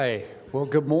Hey, well,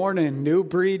 good morning, New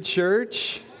Breed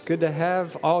Church. Good to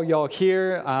have all y'all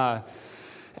here.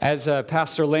 As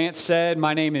Pastor Lance said,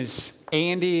 my name is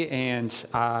Andy, and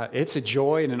it's a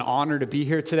joy and an honor to be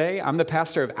here today. I'm the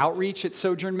pastor of Outreach at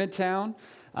Sojourn Midtown.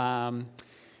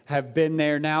 Have been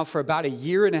there now for about a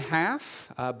year and a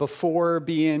half. Before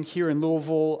being here in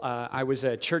Louisville, I was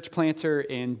a church planter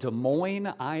in Des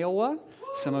Moines, Iowa.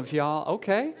 Some of y'all,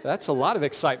 okay, that's a lot of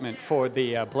excitement for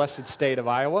the blessed state of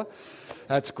Iowa.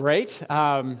 That's great.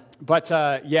 It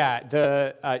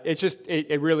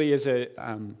really is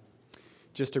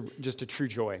just a true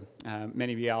joy.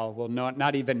 Many of y'all will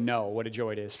not even know what a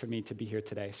joy it is for me to be here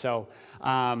today. So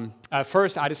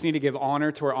first, I just need to give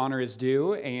honor to where honor is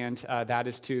due, and that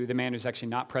is to the man who's actually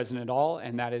not present at all,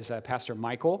 and that is Pastor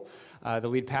Michael, the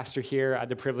lead pastor here. I had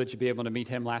the privilege to be able to meet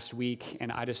him last week,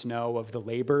 and I just know of the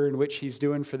labor in which he's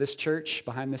doing for this church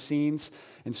behind the scenes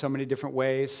in so many different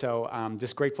ways. So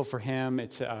just grateful for him.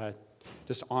 It's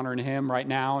just honoring him right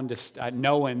now and just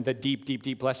knowing the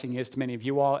deep blessing he is to many of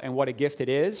you all and what a gift it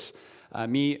is.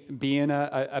 Me being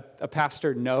a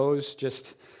pastor knows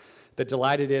just the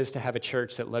delight it is to have a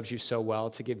church that loves you so well.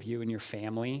 To give you and your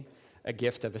family a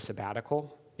gift of a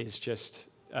sabbatical is just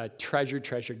a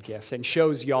treasured gift, and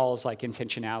shows y'all's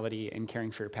intentionality in caring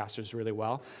for your pastors really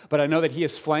well. But I know that he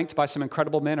is flanked by some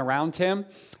incredible men around him.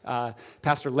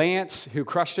 Pastor Lance, who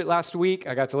crushed it last week.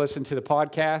 I got to listen to the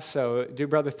podcast, so dude,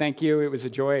 brother, thank you. It was a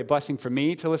joy, a blessing for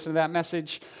me to listen to that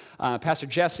message. Pastor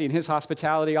Jesse and his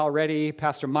hospitality already.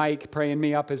 Pastor Mike praying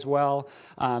me up as well.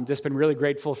 Just been really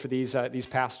grateful for these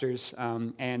pastors,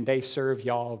 and they serve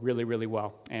y'all really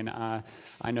well, and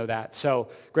I know that. So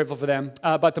grateful for them.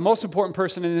 But the most important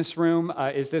person in this room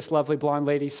is this lovely blonde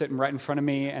lady sitting right in front of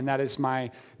me, and that is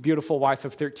my beautiful wife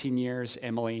of 13 years,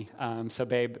 Emily. So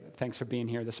babe, thanks for being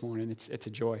here this morning. It's a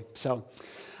joy. So,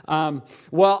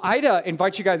 I'd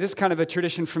invite you guys. This is kind of a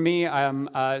tradition for me,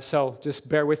 so just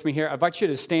bear with me here. I invite you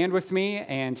to stand with me,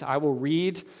 and I will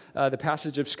read the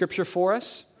passage of Scripture for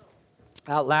us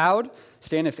out loud.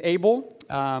 Stand if able.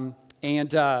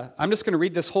 And I'm just going to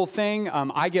read this whole thing.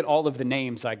 I get all of the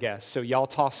names, I guess. So y'all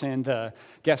toss in the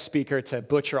guest speaker to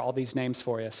butcher all these names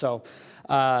for you. So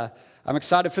I'm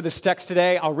excited for this text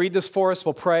today. I'll read this for us.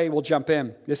 We'll pray. We'll jump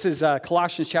in. This is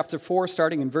Colossians chapter 4,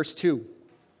 starting in verse 2.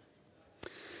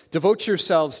 Devote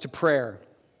yourselves to prayer.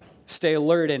 Stay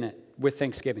alert in it with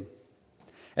thanksgiving.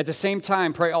 At the same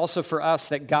time, pray also for us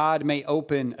that God may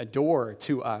open a door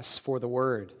to us for the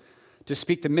word, to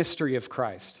speak the mystery of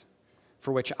Christ,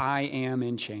 for which I am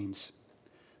in chains,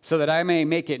 so that I may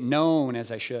make it known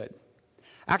as I should.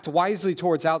 Act wisely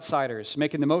towards outsiders,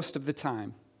 making the most of the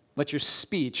time. Let your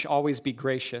speech always be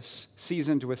gracious,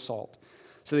 seasoned with salt,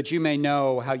 so that you may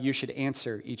know how you should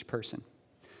answer each person.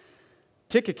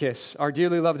 Tychicus, our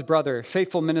dearly loved brother,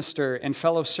 faithful minister, and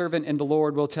fellow servant in the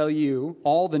Lord, will tell you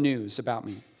all the news about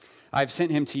me. I have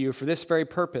sent him to you for this very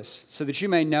purpose, so that you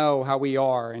may know how we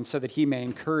are, and so that he may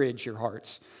encourage your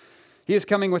hearts. He is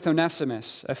coming with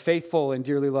Onesimus, a faithful and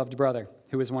dearly loved brother,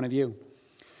 who is one of you.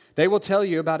 They will tell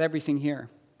you about everything here.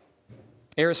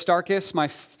 Aristarchus, my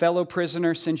fellow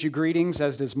prisoner, sends you greetings,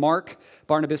 as does Mark,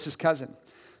 Barnabas' cousin,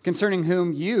 concerning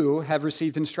whom you have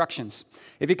received instructions.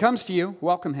 If he comes to you,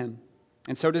 welcome him.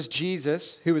 And so does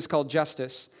Jesus, who is called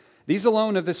Justus. These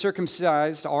alone of the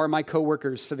circumcised are my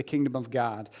co-workers for the kingdom of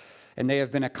God, and they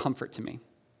have been a comfort to me.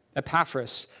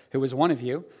 Epaphras, who is one of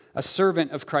you, a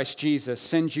servant of Christ Jesus,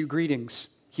 sends you greetings.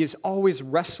 He is always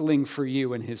wrestling for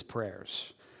you in his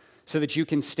prayers, so that you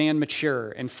can stand mature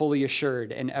and fully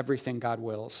assured in everything God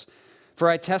wills. For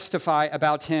I testify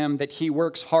about him that he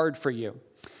works hard for you,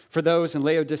 for those in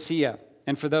Laodicea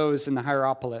and for those in the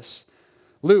Hierapolis.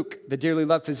 Luke, the dearly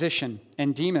loved physician,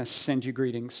 and Demas send you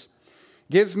greetings.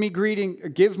 Give my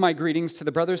greetings to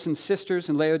the brothers and sisters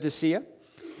in Laodicea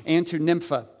and to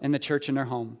Nympha in the church in her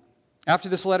home. After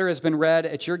this letter has been read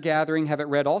at your gathering, have it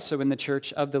read also in the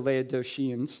church of the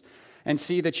Laodiceans, and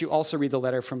see that you also read the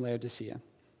letter from Laodicea.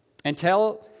 And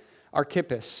tell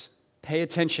Archippus, pay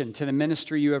attention to the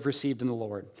ministry you have received in the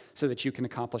Lord, so that you can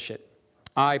accomplish it.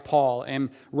 I, Paul, am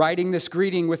writing this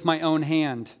greeting with my own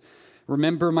hand.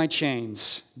 Remember my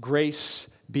chains. Grace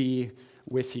be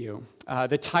with you.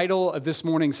 The title of this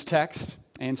morning's text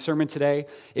and sermon today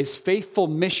is Faithful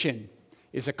Mission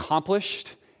is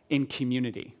Accomplished in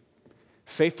Community.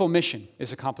 Faithful mission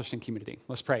is accomplished in community.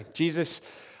 Let's pray. Jesus,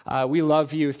 we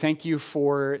love you. Thank you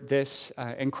for this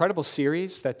incredible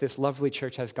series that this lovely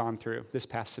church has gone through this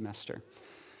past semester,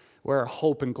 where our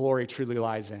hope and glory truly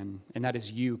lies in, and that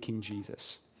is you, King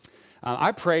Jesus.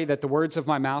 I pray that the words of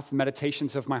my mouth and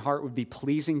meditations of my heart would be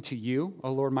pleasing to you,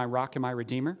 O Lord, my rock and my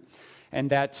redeemer, and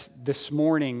that this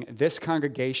morning, this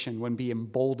congregation would be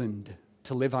emboldened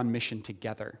to live on mission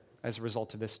together as a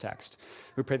result of this text.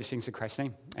 We pray these things in Christ's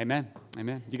name. Amen.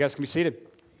 Amen. You guys can be seated.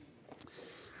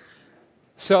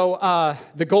 So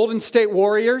the Golden State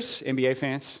Warriors, NBA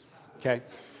fans, okay.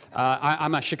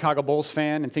 I'm a Chicago Bulls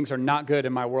fan, and things are not good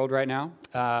in my world right now.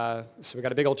 So we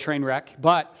got a big old train wreck.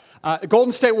 But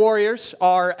Golden State Warriors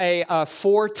are a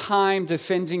four-time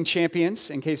defending champions,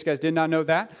 in case you guys did not know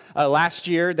that. Last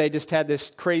year, they just had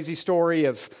this crazy story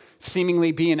of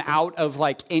seemingly being out of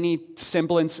like any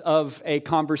semblance of a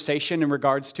conversation in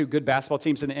regards to good basketball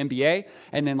teams in the NBA,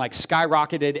 and then like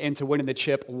skyrocketed into winning the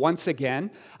chip once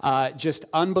again. Just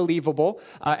unbelievable.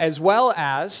 As well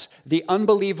as the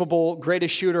unbelievable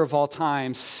greatest shooter of all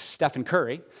time, Stephen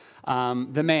Curry,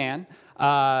 the man.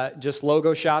 Just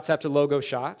logo shots after logo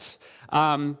shots.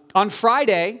 On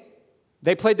Friday,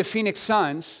 they played the Phoenix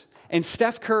Suns, and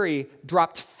Steph Curry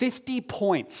dropped 50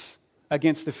 points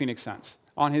against the Phoenix Suns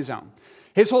on his own.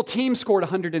 His whole team scored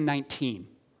 119.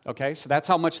 Okay, so that's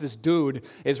how much this dude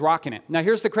is rocking it. Now,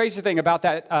 here's the crazy thing about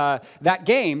that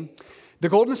game. The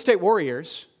Golden State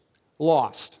Warriors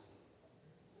lost.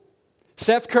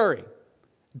 Steph Curry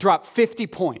dropped 50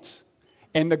 points,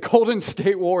 and the Golden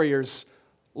State Warriors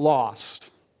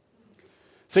lost.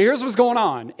 So here's what's going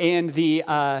on in the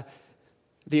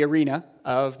arena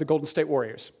of the Golden State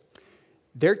Warriors.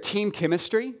 Their team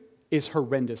chemistry is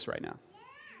horrendous right now.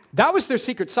 That was their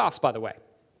secret sauce, by the way.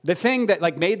 The thing that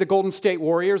like made the Golden State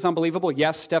Warriors unbelievable.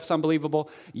 Yes, Steph's unbelievable.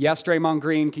 Yes, Draymond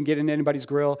Green can get in anybody's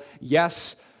grill.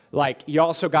 Yes, like you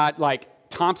also got like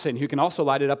Thompson, who can also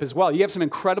light it up as well. You have some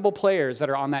incredible players that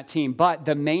are on that team, but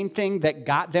the main thing that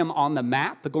got them on the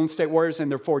map, the Golden State Warriors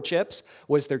and their 4 chips,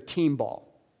 was their team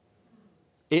ball.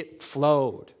 It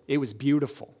flowed. It was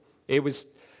beautiful. It was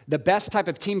the best type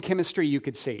of team chemistry you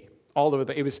could see.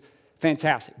 It was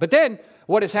fantastic. But then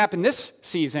what has happened this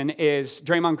season is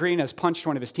Draymond Green has punched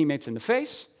one of his teammates in the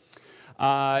face.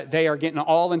 They are getting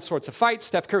all in sorts of fights.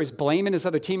 Steph Curry's blaming his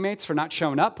other teammates for not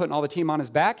showing up, putting all the team on his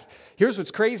back. Here's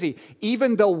what's crazy.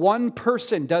 Even though one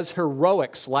person does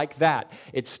heroics like that,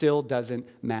 it still doesn't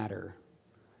matter.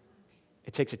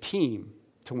 It takes a team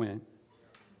to win,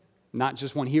 not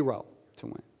just one hero to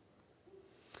win.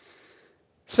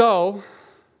 So,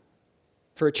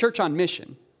 for a church on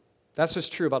mission, that's what's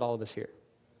true about all of us here.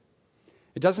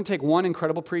 It doesn't take one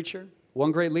incredible preacher,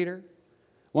 one great leader,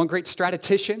 one great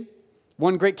strategician,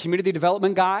 one great community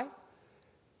development guy.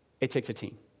 It takes a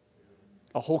team,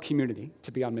 a whole community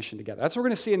to be on mission together. That's what we're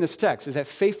going to see in this text, is that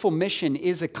faithful mission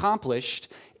is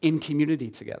accomplished in community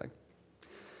together.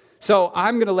 So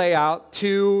I'm going to lay out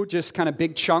 2 just kind of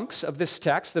big chunks of this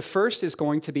text. The first is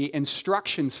going to be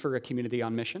instructions for a community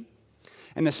on mission.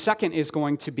 And the second is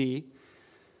going to be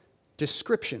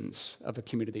descriptions of a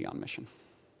community on mission.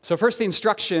 So first, the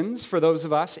instructions for those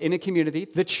of us in a community,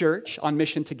 the church, on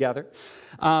mission together.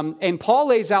 And Paul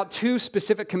lays out 2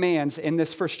 specific commands in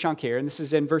this first chunk here, and this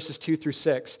is in verses 2 through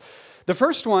 6. The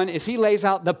first one is he lays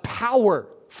out the power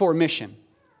for mission.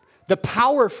 The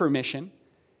power for mission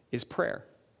is prayer.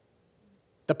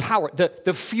 The power,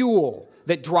 the fuel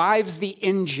that drives the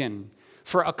engine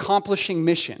for accomplishing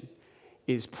mission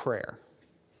is prayer.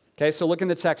 Okay, so look in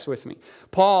the text with me.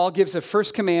 Paul gives a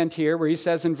first command here where he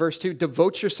says in verse 2,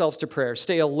 devote yourselves to prayer.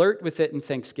 Stay alert with it in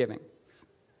thanksgiving.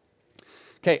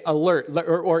 Okay, alert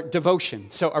or devotion.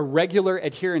 So a regular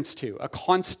adherence to, a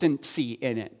constancy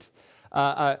in it.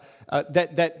 That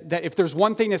if there's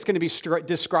one thing that's going to be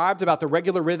described about the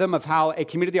regular rhythm of how a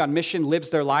community on mission lives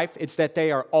their life, it's that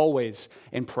they are always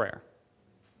in prayer.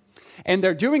 And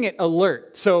they're doing it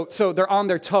alert, so they're on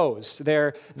their toes,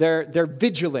 they're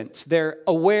vigilant, they're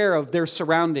aware of their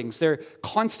surroundings, they're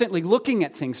constantly looking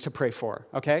at things to pray for,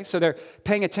 okay? So they're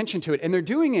paying attention to it, and they're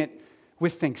doing it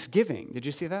with thanksgiving. Did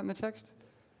you see that in the text?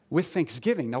 With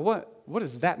thanksgiving. Now, what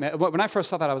does that mean? When I first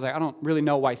saw that, I was like, I don't really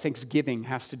know why thanksgiving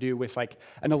has to do with like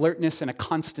an alertness and a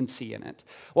constancy in it.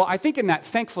 Well, I think in that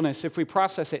thankfulness, if we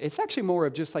process it, it's actually more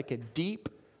of just like a deep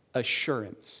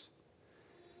assurance.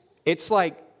 It's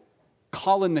like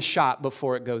calling the shot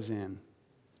before it goes in.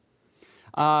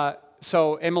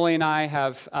 So Emily and I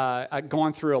have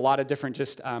gone through a lot of different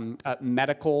just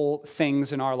medical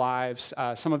things in our lives.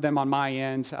 Some of them on my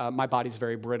end. My body's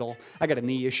very brittle. I got a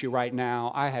knee issue right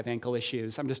now. I have ankle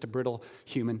issues. I'm just a brittle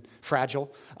human,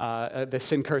 fragile. The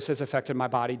sin curse has affected my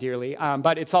body dearly,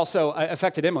 but it's also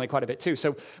affected Emily quite a bit too.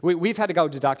 So we've had to go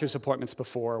to doctor's appointments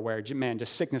before where, man,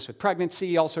 just sickness with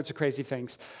pregnancy, all sorts of crazy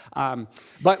things.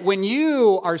 But when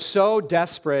you are so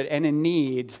desperate and in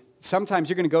need, sometimes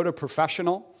you're going to go to a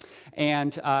professional,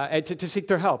 and to seek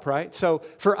their help, right? So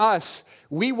for us,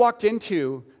 we walked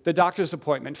into the doctor's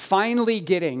appointment, finally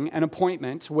getting an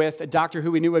appointment with a doctor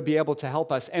who we knew would be able to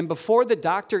help us. And before the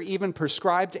doctor even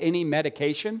prescribed any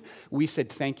medication, we said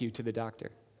thank you to the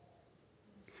doctor.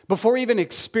 Before even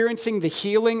experiencing the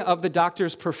healing of the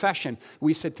doctor's profession,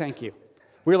 we said thank you.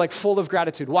 We were like full of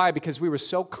gratitude. Why? Because we were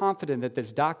so confident that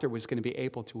this doctor was going to be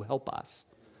able to help us.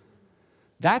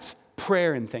 That's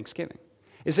prayer and thanksgiving,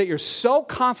 is that you're so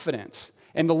confident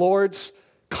in the Lord's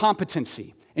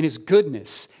competency, in His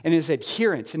goodness, in His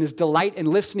adherence, in His delight in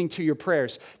listening to your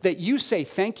prayers, that you say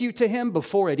thank you to Him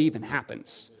before it even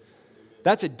happens.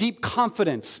 That's a deep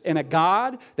confidence in a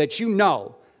God that you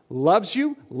know loves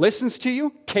you, listens to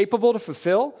you, capable to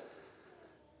fulfill.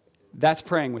 That's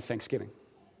praying with thanksgiving.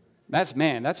 That's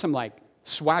some like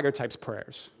swagger types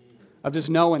prayers of just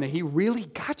knowing that He really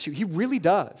got you. He really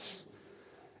does.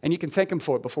 And you can thank Him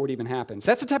for it before it even happens.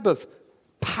 That's the type of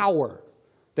power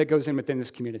that goes in within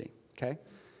this community, okay?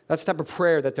 That's the type of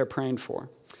prayer that they're praying for.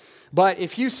 But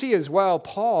if you see as well,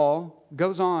 Paul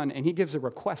goes on and he gives a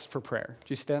request for prayer. Do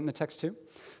you see that in the text too?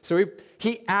 So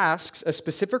he asks a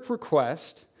specific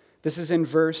request. This is in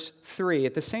verse 3.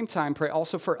 At the same time, pray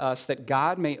also for us that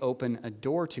God may open a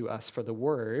door to us for the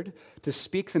word to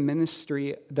speak the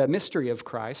mystery of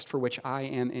Christ, for which I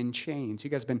am in chains. You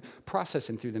guys have been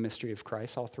processing through the mystery of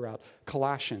Christ all throughout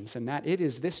Colossians, and that it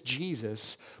is this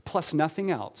Jesus plus nothing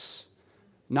else.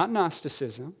 Not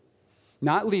Gnosticism,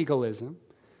 not legalism,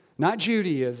 not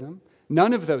Judaism,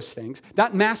 none of those things.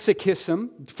 Not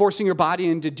masochism, forcing your body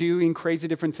into doing crazy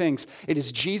different things. It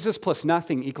is Jesus plus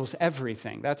nothing equals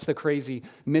everything. That's the crazy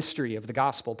mystery of the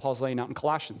gospel Paul's laying out in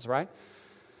Colossians, right?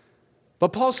 But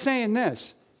Paul's saying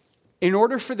this, in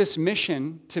order for this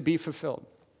mission to be fulfilled,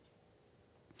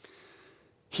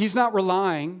 he's not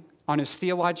relying on his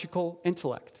theological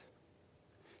intellect.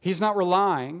 He's not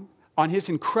relying on his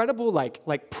incredible,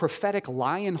 like prophetic,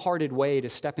 lion-hearted way to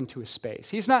step into a space.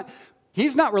 He's not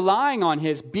relying on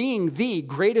his being the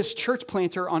greatest church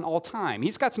planter on all time.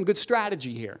 He's got some good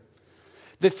strategy here.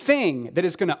 The thing that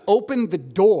is going to open the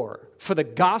door for the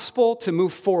gospel to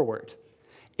move forward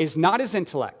is not his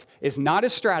intellect, is not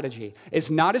his strategy, is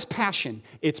not his passion,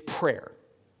 it's prayer.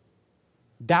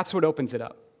 That's what opens it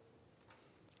up.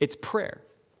 It's prayer.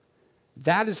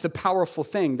 That is the powerful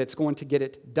thing that's going to get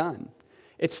it done.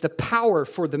 It's the power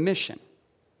for the mission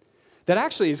that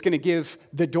actually is going to give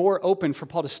the door open for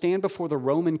Paul to stand before the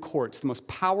Roman courts, the most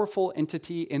powerful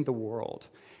entity in the world,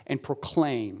 and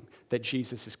proclaim that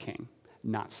Jesus is king,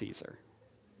 not Caesar.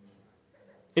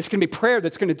 It's going to be prayer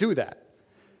that's going to do that.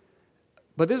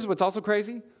 But this is what's also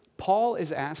crazy. Paul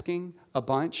is asking a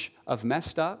bunch of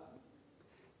messed up,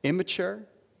 immature,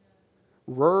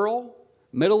 rural,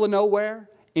 middle of nowhere,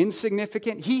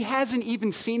 insignificant. He hasn't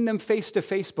even seen them face to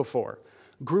face before.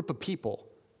 Group of people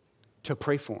to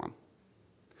pray for him.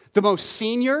 The most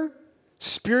senior,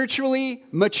 spiritually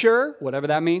mature, whatever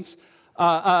that means,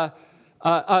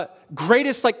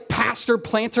 greatest like pastor,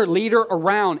 planter, leader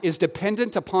around is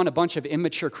dependent upon a bunch of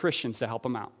immature Christians to help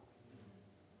him out.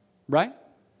 Right?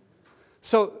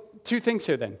 So, two things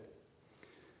here then.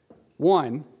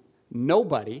 One,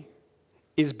 nobody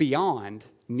is beyond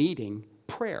needing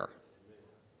prayer.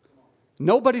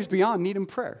 Nobody's beyond needing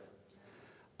prayer.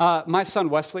 My son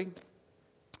Wesley,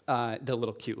 the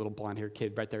little cute little blonde-haired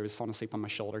kid right there who was falling asleep on my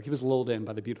shoulder. He was lulled in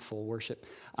by the beautiful worship.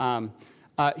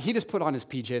 He just put on his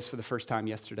PJs for the first time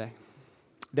yesterday.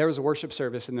 There was a worship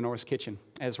service in the Norris kitchen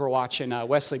as we're watching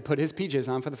Wesley put his PJs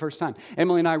on for the first time.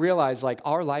 Emily and I realized,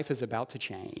 our life is about to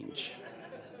change.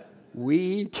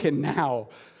 We can now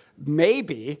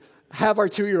maybe have our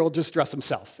 2-year-old just dress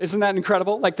himself. Isn't that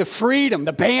incredible? Like the freedom,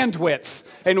 the bandwidth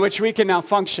in which we can now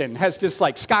function has just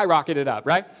skyrocketed up,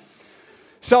 right?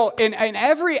 So in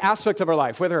every aspect of our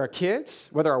life, whether our kids,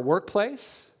 whether our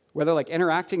workplace, whether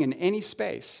interacting in any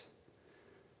space,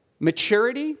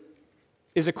 maturity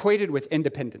is equated with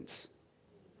independence,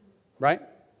 right?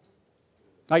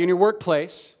 Like in your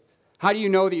workplace, how do you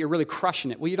know that you're really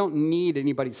crushing it? Well, you don't need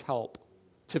anybody's help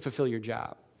to fulfill your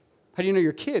job. How do you know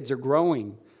your kids are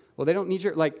growing? Well, they don't need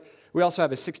your, we also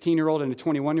have a 16-year-old and a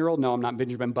 21-year-old. No, I'm not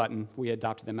Benjamin Button. We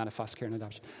adopted them out of foster care and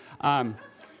adoption.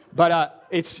 But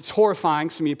it's horrifying.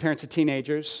 Some of you parents of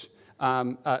teenagers,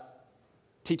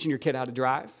 teaching your kid how to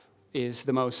drive is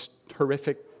the most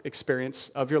horrific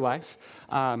experience of your life.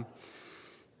 But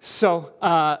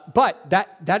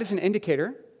that is an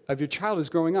indicator of your child is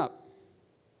growing up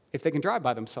if they can drive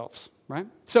by themselves, right?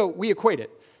 So we equate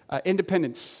it.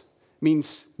 Independence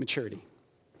means maturity.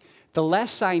 The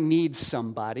less I need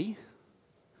somebody,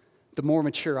 the more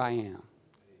mature I am.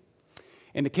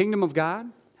 In the kingdom of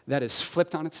God, that is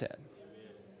flipped on its head.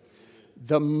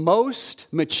 the most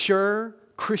mature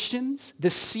Christians, the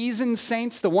seasoned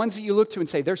saints, the ones that you look to and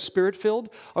say they're spirit-filled,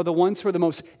 are the ones who are the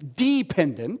most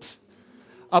dependent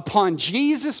upon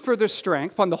Jesus for their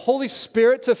strength, upon the Holy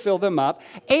Spirit to fill them up,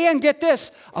 and get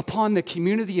this, upon the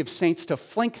community of saints to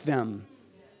flank them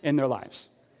in their lives.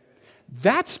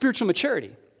 That's spiritual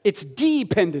maturity. It's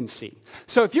dependency.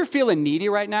 So if you're feeling needy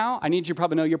right now, I need you to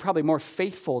probably know you're probably more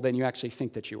faithful than you actually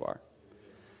think that you are.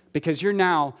 Because you're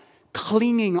now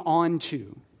clinging on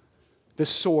to the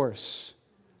source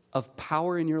of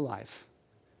power in your life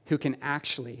who can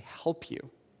actually help you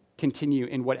continue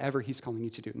in whatever he's calling you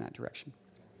to do in that direction.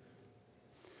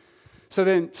 So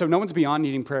no one's beyond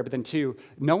needing prayer, but then two,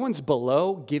 no one's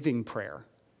below giving prayer,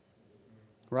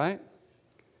 right?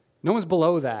 No one's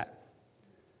below that.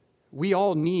 We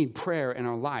all need prayer in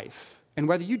our life. And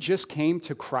whether you just came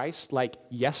to Christ like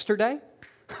yesterday,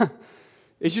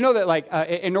 did you know that like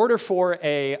in order for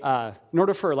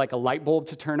like a light bulb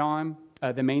to turn on,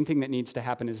 the main thing that needs to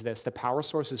happen is this: the power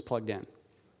source is plugged in.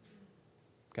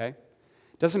 Okay?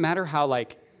 Doesn't matter how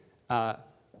like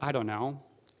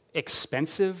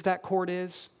expensive that cord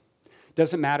is.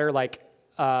 Doesn't matter like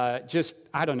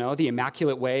the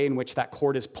immaculate way in which that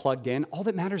cord is plugged in. All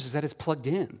that matters is that it's plugged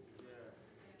in.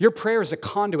 Your prayer is a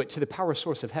conduit to the power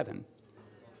source of heaven.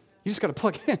 You just got to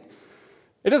plug in.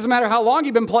 It doesn't matter how long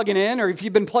you've been plugging in or if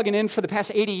you've been plugging in for the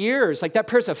past 80 years. Like that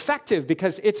prayer is effective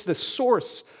because it's the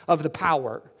source of the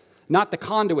power, not the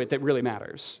conduit that really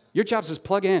matters. Your job is just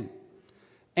plug in.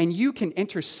 And you can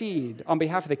intercede on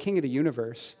behalf of the King of the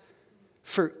universe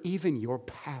for even your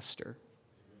pastor.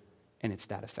 And it's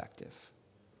that effective,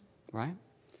 right?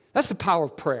 That's the power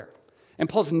of prayer. And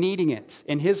Paul's needing it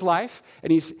in his life,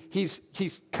 and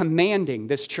he's commanding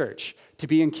this church to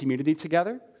be in community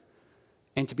together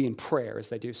and to be in prayer as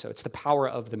they do so. It's the power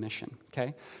of the mission,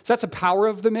 okay? So that's the power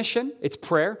of the mission. It's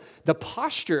prayer. The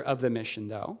posture of the mission,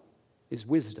 though, is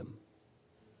wisdom.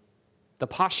 The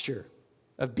posture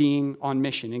of being on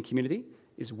mission in community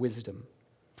is wisdom.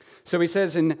 So he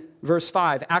says in verse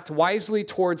 5, act wisely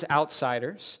towards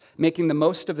outsiders, making the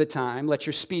most of the time. Let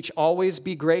your speech always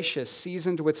be gracious,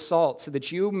 seasoned with salt, so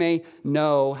that you may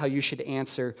know how you should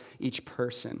answer each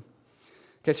person.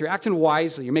 Okay, so you're acting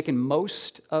wisely. You're making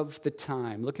most of the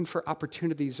time, looking for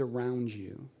opportunities around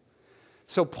you.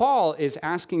 So Paul is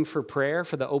asking for prayer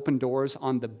for the open doors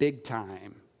on the big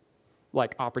time,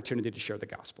 like opportunity to share the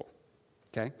gospel.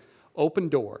 Okay? Open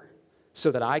door,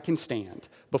 so that I can stand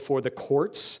before the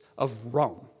courts of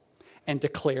Rome and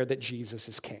declare that Jesus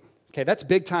is king. Okay, that's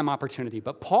big time opportunity.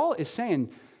 But Paul is saying,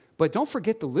 but don't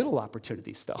forget the little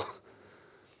opportunities, though.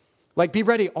 Like, be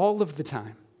ready all of the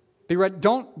time. Be ready.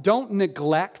 Don't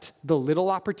neglect the little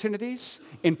opportunities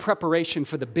in preparation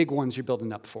for the big ones you're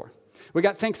building up for. We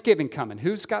got Thanksgiving coming.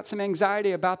 Who's got some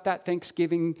anxiety about that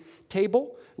Thanksgiving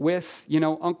table with,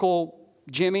 Uncle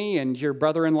Jimmy and your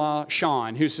brother-in-law,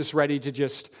 Sean, who's just ready to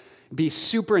just be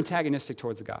super antagonistic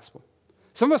towards the gospel?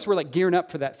 Some of us were like gearing up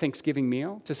for that Thanksgiving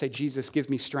meal to say, Jesus, give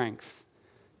me strength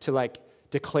to like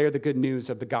declare the good news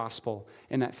of the gospel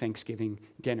in that Thanksgiving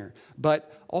dinner.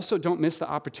 But also don't miss the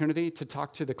opportunity to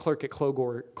talk to the clerk at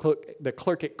Kroger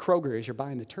as you're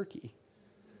buying the turkey.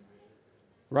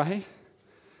 Right?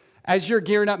 As you're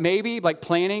gearing up, maybe like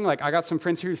planning, like I got some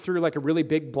friends who threw like a really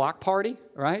big block party,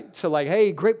 right? So like,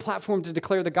 hey, great platform to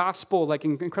declare the gospel, like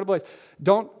incredible ways.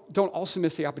 Don't also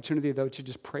miss the opportunity though to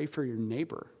just pray for your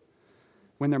neighbor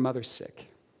when their mother's sick.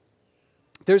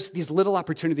 There's these little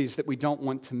opportunities that we don't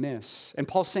want to miss. And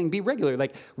Paul's saying be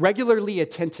regularly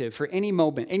attentive for any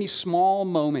moment, any small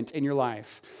moment in your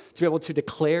life to be able to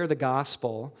declare the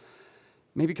gospel.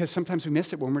 Maybe because sometimes we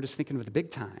miss it when we're just thinking of the big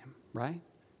time, right?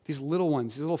 These little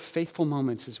ones, these little faithful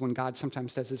moments is when God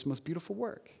sometimes does his most beautiful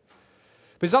work.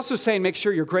 But he's also saying make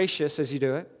sure you're gracious as you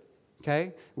do it,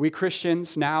 okay? We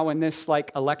Christians now in this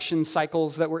like election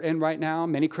cycles that we're in right now,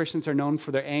 many Christians are known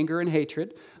for their anger and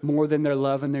hatred more than their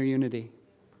love and their unity.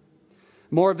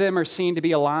 More of them are seen to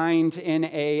be aligned in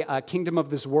a kingdom of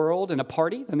this world and a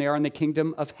party than they are in the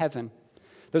kingdom of heaven.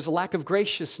 There's a lack of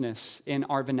graciousness in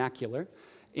our vernacular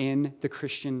in the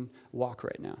Christian walk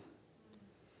right now.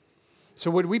 So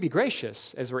would we be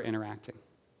gracious as we're interacting?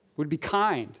 Would we be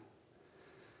kind?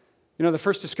 The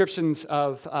first descriptions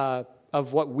of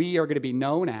what we are going to be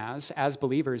known as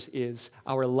believers is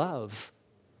our love,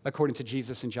 according to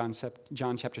Jesus in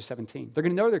John chapter 17. They're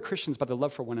going to know they're Christians by their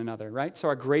love for one another, right? So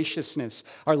our graciousness,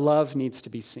 our love needs to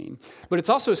be seen. But it's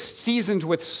also seasoned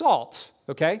with salt,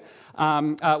 okay?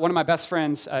 One of my best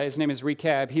friends, his name is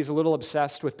Recab, he's a little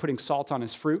obsessed with putting salt on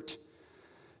his fruit.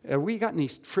 We got any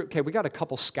fruit? Okay, we got a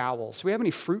couple scowls. Do we have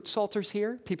any fruit salters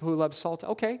here? People who love salt?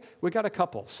 Okay, we got a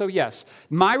couple. So yes,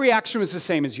 my reaction was the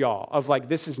same as y'all, of like,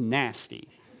 this is nasty.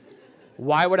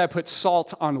 Why would I put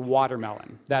salt on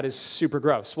watermelon? That is super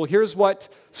gross. Well, here's what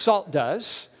salt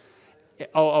does.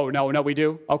 No, we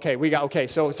do? Okay,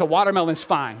 so watermelon's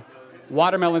fine.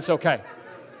 Watermelon's okay.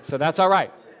 So that's all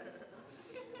right.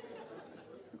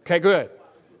 Okay, good.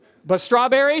 But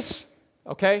strawberries?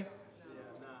 Okay.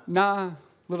 Nah,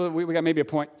 we got maybe a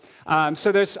point.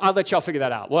 So I'll let y'all figure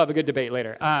that out. We'll have a good debate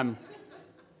later.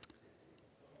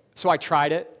 So I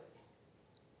tried it.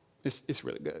 It's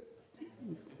really good.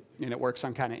 And it works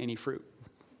on kind of any fruit.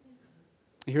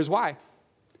 Here's why.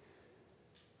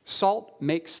 Salt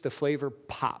makes the flavor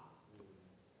pop.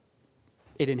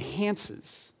 It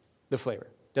enhances the flavor.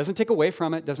 Doesn't take away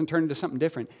from it, doesn't turn into something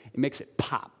different. It makes it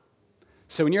pop.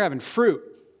 So when you're having fruit,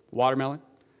 watermelon,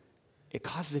 it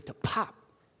causes it to pop.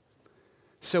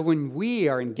 So when we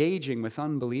are engaging with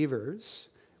unbelievers,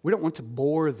 we don't want to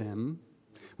bore them.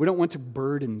 We don't want to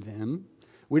burden them.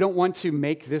 We don't want to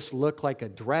make this look like a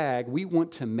drag. We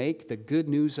want to make the good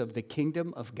news of the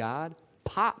kingdom of God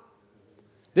pop.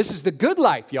 This is the good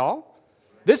life, y'all.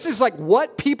 This is like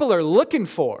what people are looking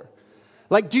for.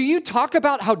 Like, do you talk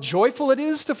about how joyful it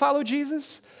is to follow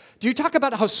Jesus? Do you talk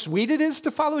about how sweet it is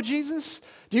to follow Jesus?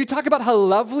 Do you talk about how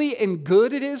lovely and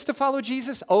good it is to follow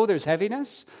Jesus? Oh, there's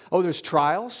heaviness. Oh, there's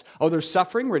trials. Oh, there's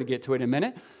suffering. We're going to get to it in a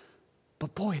minute.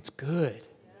 But boy, it's good.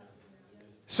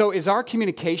 So is our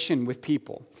communication with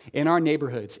people in our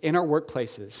neighborhoods, in our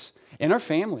workplaces, in our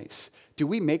families, do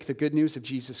we make the good news of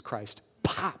Jesus Christ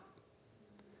pop?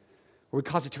 Or we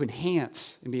cause it to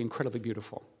enhance and be incredibly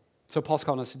beautiful? So Paul's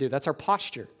calling us to do. That's our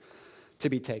posture to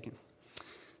be taken.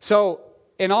 So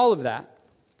in all of that,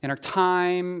 in our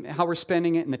time, how we're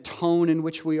spending it, and the tone in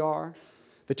which we are,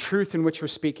 the truth in which we're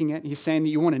speaking it, he's saying that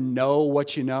you want to know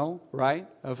what you know, right?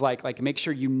 Of like make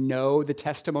sure you know the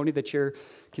testimony that you're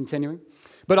continuing.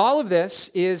 But all of this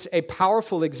is a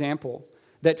powerful example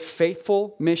that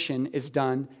faithful mission is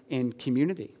done in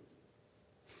community.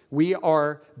 We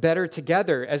are better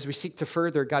together as we seek to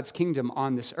further God's kingdom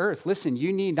on this earth. Listen,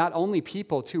 you need not only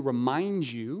people to remind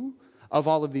you of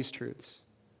all of these truths.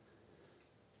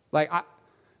 If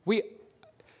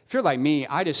you're like me,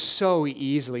 I just so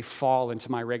easily fall into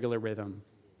my regular rhythm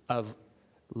of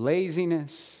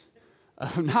laziness,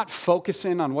 of not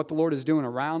focusing on what the Lord is doing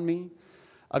around me,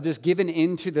 of just giving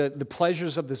into the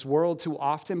pleasures of this world too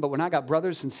often. But when I got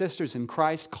brothers and sisters in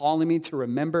Christ calling me to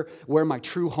remember where my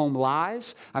true home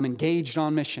lies, I'm engaged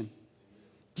on mission.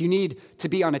 You need to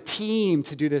be on a team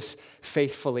to do this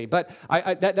faithfully. But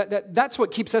that's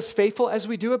what keeps us faithful as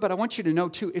we do it. But I want you to know,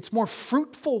 too, it's more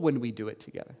fruitful when we do it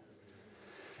together.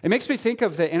 It makes me think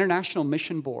of the International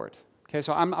Mission Board. Okay,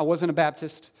 so I wasn't a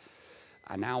Baptist.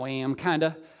 I now am, kind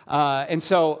of.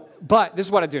 But this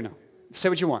is what I do know. Say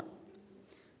what you want.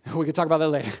 We can talk about that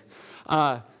later.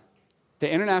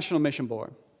 The International Mission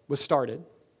Board was started,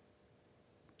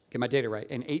 get my data right,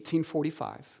 in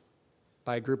 1845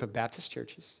 by a group of Baptist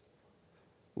churches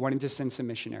wanting to send some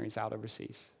missionaries out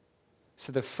overseas.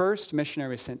 So the first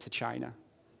missionary was sent to China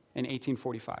in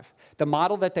 1845. The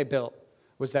model that they built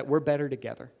was that we're better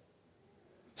together.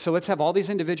 So let's have all these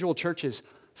individual churches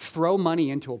throw money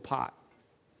into a pot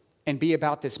and be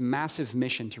about this massive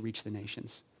mission to reach the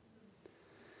nations.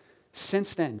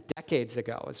 Since then, decades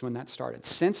ago is when that started.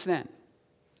 Since then,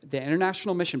 the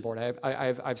International Mission Board,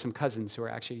 I have some cousins who are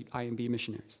actually IMB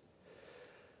missionaries.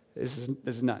 This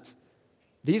is nuts.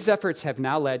 These efforts have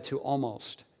now led to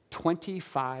almost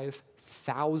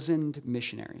 25,000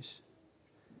 missionaries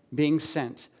being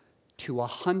sent to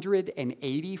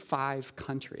 185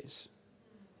 countries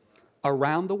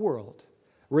around the world,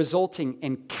 resulting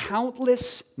in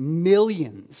countless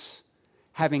millions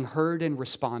having heard and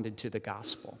responded to the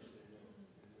gospel.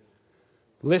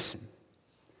 Listen,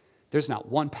 there's not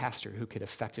one pastor who could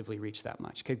effectively reach that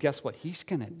much. Because guess what? He's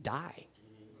going to die.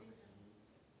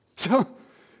 So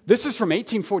this is from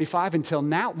 1845 until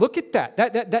now. Look at that.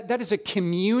 That is a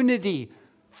community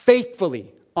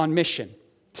faithfully on mission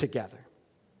together.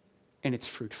 And it's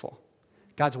fruitful.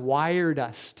 God's wired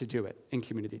us to do it in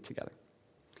community together.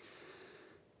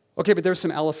 Okay, but there's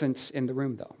some elephants in the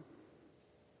room, though.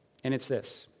 And it's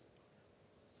this.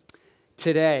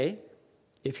 Today,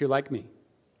 if you're like me,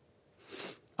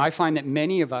 I find that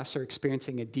many of us are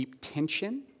experiencing a deep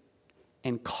tension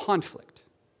and conflict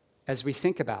as we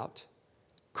think about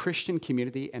Christian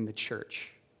community and the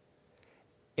church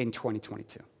in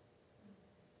 2022.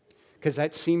 Because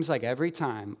that seems like every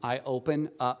time I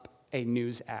open up a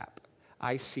news app,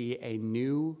 I see a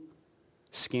new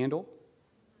scandal,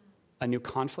 a new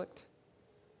conflict,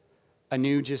 a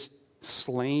new just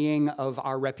slaying of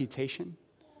our reputation.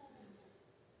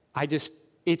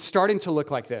 It's starting to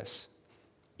look like this.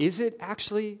 Is it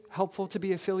actually helpful to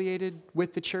be affiliated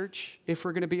with the church if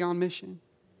we're going to be on mission?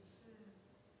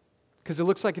 Because it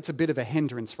looks like it's a bit of a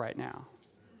hindrance right now.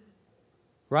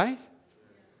 Right?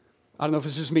 I don't know if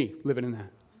it's just me living in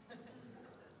that.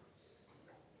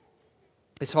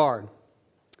 It's hard.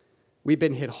 We've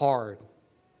been hit hard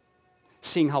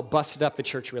seeing how busted up the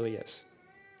church really is.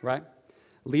 Right?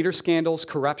 Leader scandals,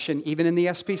 corruption, even in the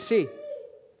SBC.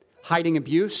 Hiding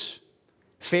abuse,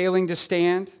 failing to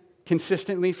stand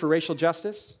consistently for racial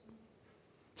justice.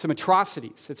 Some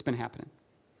atrocities that's been happening.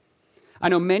 I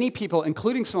know many people,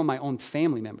 including some of my own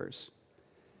family members,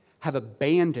 have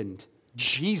abandoned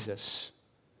Jesus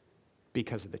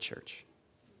because of the church.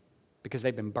 Because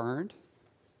they've been burned,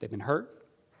 they've been hurt,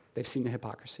 they've seen the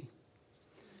hypocrisy.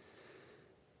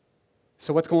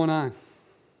 So what's going on?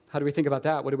 How do we think about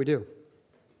that? What do we do?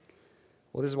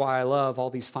 Well, this is why I love all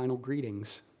these final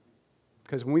greetings.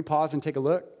 Because when we pause and take a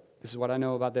look, this is what I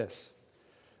know about this.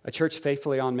 A church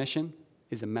faithfully on mission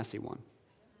is a messy one.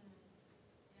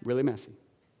 Really messy.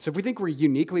 So if we think we're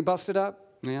uniquely busted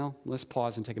up, well, let's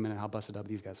pause and take a minute how busted up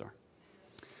these guys are.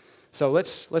 So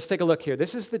let's take a look here.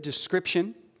 This is the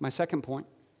description, my second point,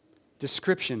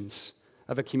 descriptions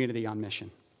of a community on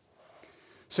mission.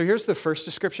 So here's the first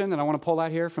description that I want to pull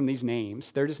out here from these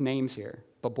names. They're just names here,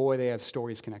 but boy, they have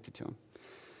stories connected to them.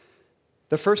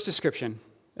 The first description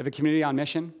of a community on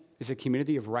mission is a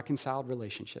community of reconciled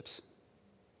relationships.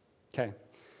 Okay.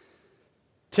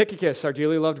 Tychicus, our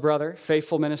dearly loved brother,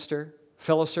 faithful minister,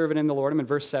 fellow servant in the Lord, I'm in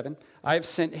verse 7. I have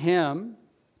sent him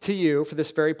to you for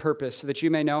this very purpose, so that you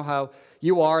may know how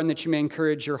you are and that you may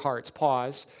encourage your hearts.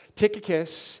 Pause.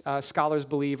 Tychicus, scholars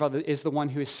believe, is the one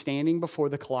who is standing before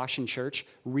the Colossian church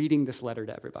reading this letter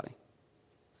to everybody.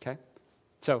 Okay?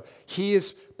 So he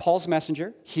is Paul's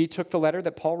messenger. He took the letter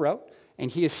that Paul wrote,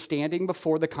 and he is standing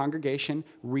before the congregation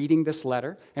reading this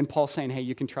letter, and Paul's saying, hey,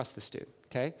 you can trust this dude.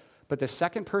 Okay? But the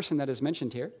second person that is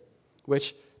mentioned here,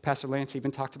 which Pastor Lance even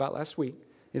talked about last week,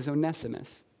 is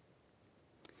Onesimus.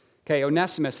 Okay,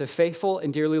 Onesimus, a faithful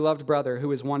and dearly loved brother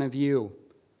who is one of you.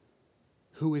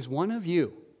 Who is one of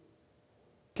you.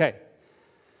 Okay,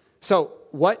 so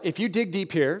if you dig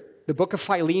deep here, the book of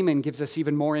Philemon gives us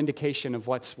even more indication of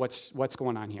what's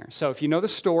going on here. So if you know the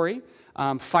story,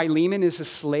 Philemon is a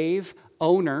slave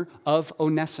owner of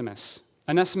Onesimus.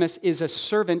 Onesimus is a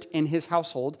servant in his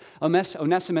household.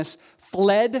 Onesimus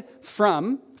fled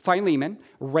from Philemon,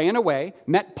 ran away,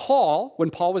 met Paul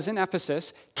when Paul was in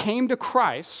Ephesus, came to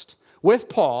Christ with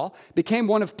Paul, became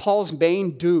one of Paul's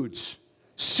main dudes.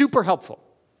 Super helpful,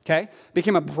 okay?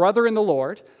 Became a brother in the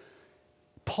Lord.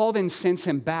 Paul then sends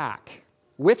him back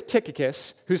with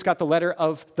Tychicus, who's got the letter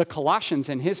of the Colossians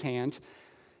in his hand,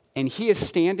 and he is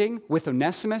standing with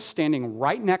Onesimus, standing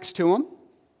right next to him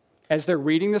as they're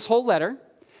reading this whole letter.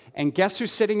 And guess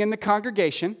who's sitting in the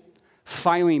congregation?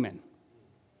 Philemon.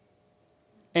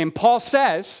 And Paul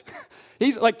says,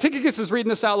 he's like, Tychicus is reading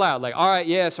this out loud. Like, all right,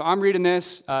 yeah, so I'm reading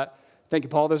this. Thank you,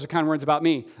 Paul. Those are kind words about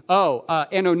me.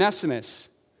 And Onesimus.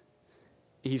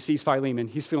 He sees Philemon.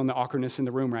 He's feeling the awkwardness in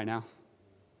the room right now.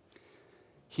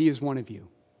 He is one of you.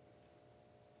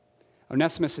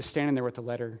 Onesimus is standing there with the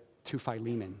letter to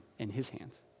Philemon in his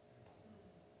hands,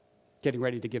 getting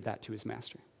ready to give that to his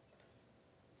master.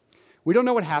 We don't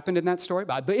know what happened in that story,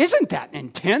 but isn't that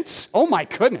intense? Oh my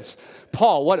goodness.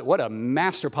 Paul, what a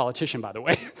master politician, by the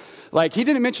way. Like, he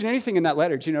didn't mention anything in that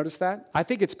letter. Did you notice that? I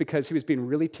think it's because he was being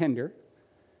really tender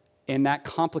in that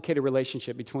complicated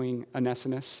relationship between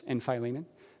Onesimus and Philemon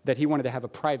that he wanted to have a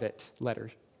private letter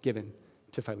given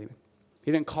to Philemon.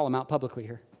 He didn't call him out publicly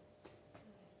here.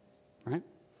 Right?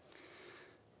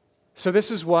 So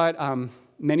this is what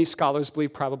many scholars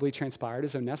believe probably transpired,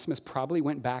 is Onesimus probably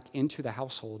went back into the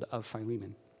household of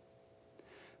Philemon.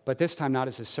 But this time not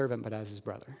as his servant, but as his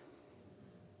brother.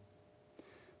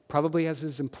 Probably as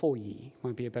his employee,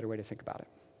 might be a better way to think about it.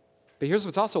 But here's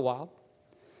what's also wild,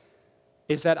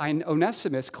 is that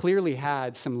Onesimus clearly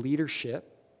had some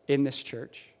leadership in this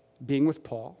church, being with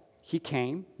Paul. He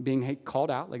came, being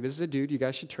called out, like, this is a dude you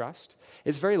guys should trust.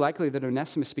 It's very likely that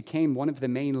Onesimus became one of the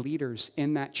main leaders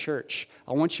in that church.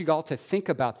 I want you all to think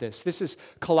about this. This is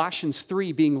Colossians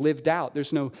 3 being lived out.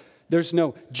 There's no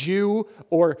Jew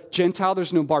or Gentile.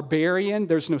 There's no barbarian.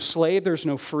 There's no slave. There's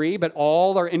no free, but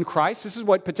all are in Christ. This is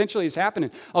what potentially is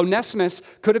happening. Onesimus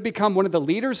could have become one of the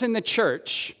leaders in the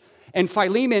church, and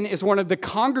Philemon is one of the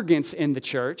congregants in the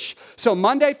church. So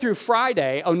Monday through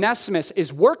Friday, Onesimus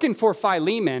is working for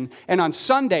Philemon, and on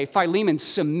Sunday, Philemon's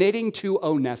submitting to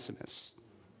Onesimus.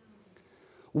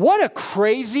 What a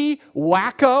crazy,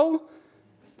 wacko,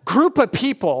 group of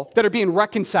people that are being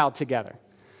reconciled together.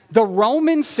 The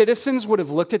Roman citizens would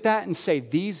have looked at that and say,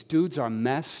 these dudes are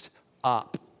messed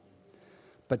up.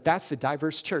 But that's the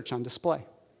diverse church on display.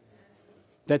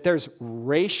 That there's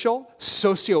racial,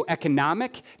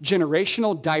 socioeconomic,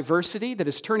 generational diversity that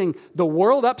is turning the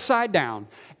world upside down.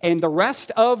 And the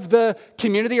rest of the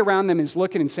community around them is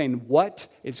looking and saying, what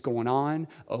is going on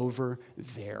over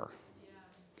there?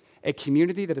 Yeah. A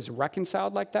community that is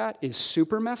reconciled like that is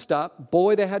super messed up.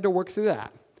 Boy, they had to work through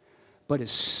that. But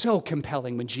is so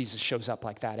compelling when Jesus shows up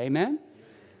like that. Amen?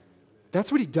 That's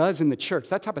what he does in the church.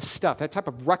 That type of stuff, that type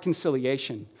of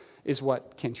reconciliation is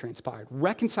what can transpire.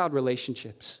 Reconciled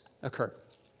relationships occur.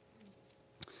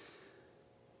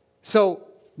 So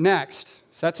next,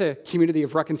 that's a community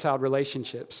of reconciled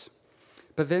relationships.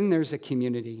 But then there's a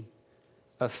community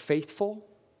of faithful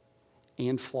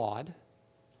and flawed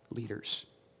leaders.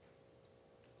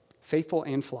 Faithful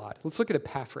and flawed. Let's look at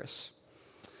Epaphras.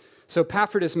 So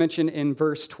Epaphras is mentioned in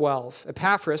verse 12.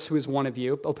 Epaphras, who is one of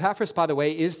you. Epaphras, by the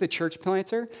way, is the church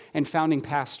planter and founding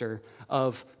pastor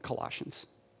of Colossians.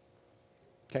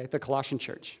 Okay, the Colossian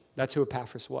church. That's who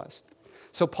Epaphras was.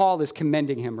 So Paul is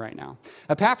commending him right now.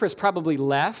 Epaphras probably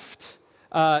left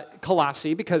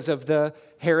Colossae because of the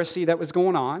heresy that was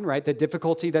going on, right? The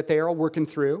difficulty that they are working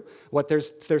through, what they're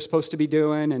supposed to be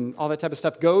doing, and all that type of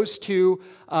stuff.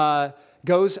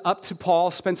 Goes up to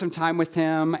Paul, spends some time with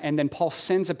him, and then Paul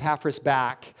sends Epaphras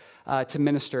back to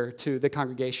minister to the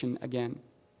congregation again.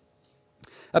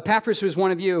 Epaphras, who is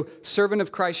one of you, servant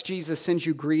of Christ Jesus, sends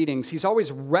you greetings. He's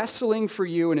always wrestling for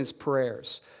you in his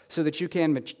prayers so that you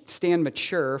can stand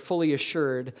mature, fully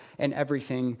assured in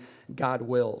everything God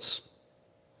wills.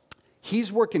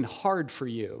 He's working hard for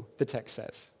you, the text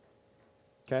says.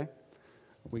 Okay?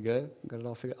 Are we good? Got it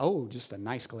all figured out? Oh, just a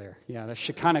nice glare. Yeah, that's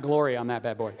Shekinah glory on that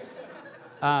bad boy.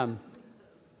 I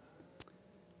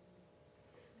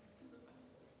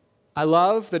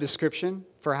love the description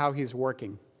for how he's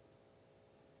working.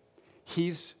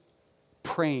 He's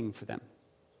praying for them.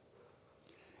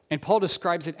 And Paul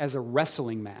describes it as a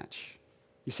wrestling match.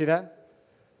 You see that?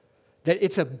 That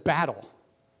it's a battle.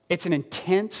 It's an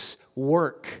intense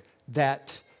work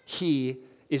that he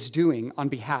is doing on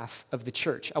behalf of the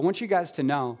church. I want you guys to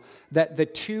know that the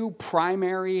two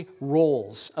primary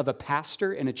roles of a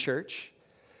pastor in a church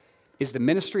is the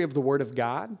ministry of the Word of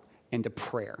God and to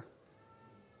prayer.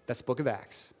 That's the book of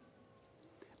Acts.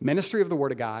 Ministry of the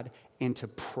Word of God and to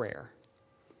prayer.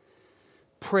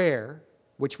 Prayer,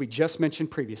 which we just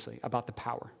mentioned previously about the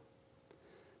power.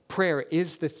 Prayer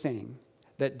is the thing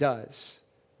that does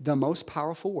the most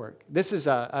powerful work. This is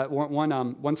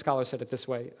one scholar said it this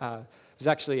way. It was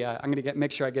actually, I'm going to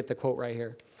make sure I get the quote right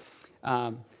here.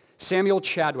 Samuel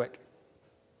Chadwick.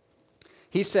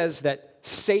 He says that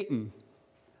Satan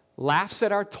laughs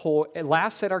at our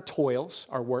toils,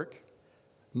 our work,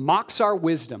 mocks our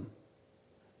wisdom,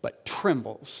 but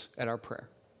trembles at our prayer.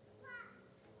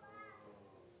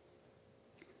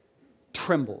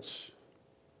 Trembles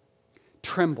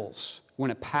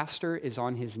when a pastor is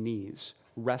on his knees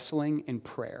wrestling in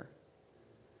prayer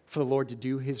for the Lord to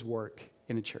do his work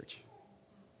in a church.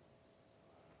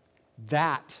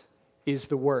 That is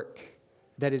the work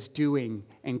that is doing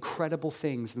incredible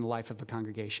things in the life of a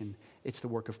congregation. It's the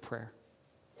work of prayer.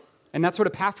 And that's what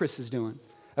Epaphras is doing.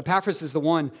 Epaphras is the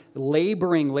one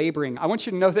laboring. I want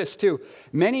you to know this too.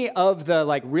 Many of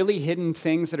the really hidden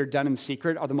things that are done in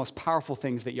secret are the most powerful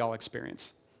things that y'all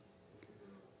experience.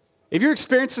 If you're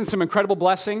experiencing some incredible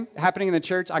blessing happening in the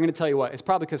church, I'm going to tell you what, it's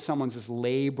probably because someone's just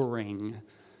laboring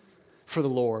for the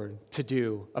Lord to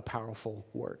do a powerful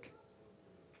work.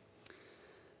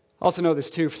 I also know this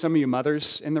too, for some of you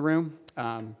mothers in the room,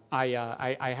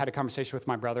 I had a conversation with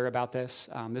my brother about this.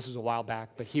 This was a while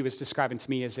back, but he was describing to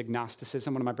me as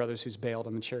agnosticism, one of my brothers who's bailed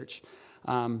on the church.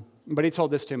 But he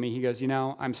told this to me. He goes,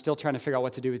 I'm still trying to figure out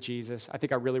what to do with Jesus. I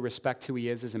think I really respect who he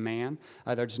is as a man.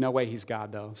 There's no way he's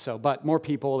God, though. But more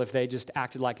people, if they just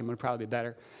acted like him, would probably be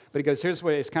better. But he goes, here's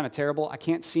what is kind of terrible. I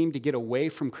can't seem to get away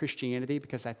from Christianity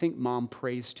because I think mom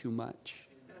prays too much.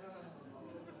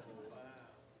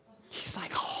 He's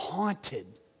haunted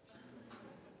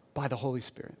by the Holy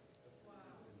Spirit.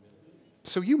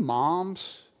 So you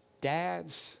moms,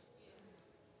 dads,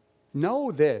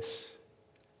 know this,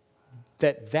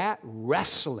 that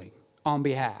wrestling on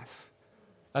behalf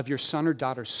of your son or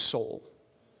daughter's soul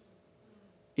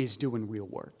is doing real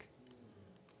work.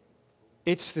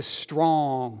 It's the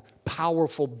strong,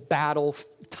 powerful battle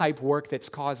type work that's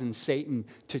causing Satan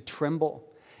to tremble.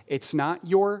 It's not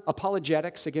your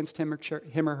apologetics against him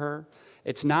or her.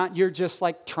 It's not you're just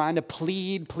trying to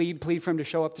plead for him to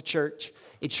show up to church.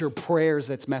 It's your prayers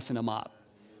that's messing him up.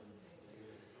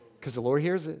 Because the Lord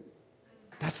hears it.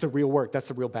 That's the real work. That's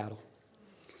the real battle.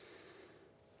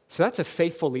 So that's a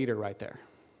faithful leader right there.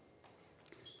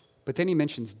 But then he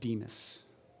mentions Demas.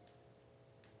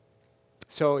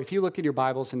 So if you look at your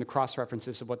Bibles and the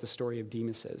cross-references of what the story of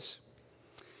Demas is,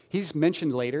 he's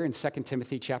mentioned later in 2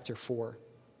 Timothy chapter 4.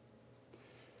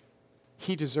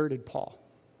 He deserted Paul.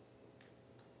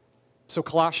 So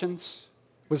Colossians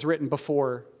was written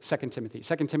before 2 Timothy.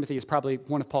 2 Timothy is probably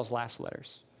one of Paul's last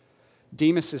letters.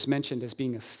 Demas is mentioned as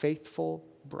being a faithful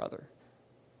brother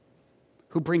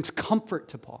who brings comfort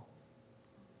to Paul.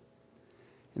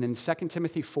 And in 2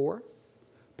 Timothy 4,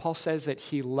 Paul says that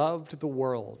he loved the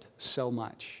world so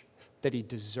much that he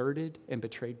deserted and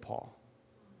betrayed Paul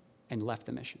and left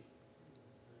the mission.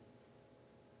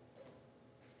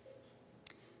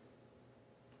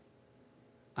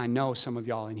 I know some of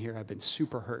y'all in here have been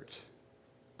super hurt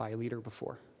by a leader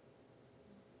before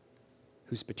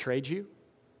who's betrayed you,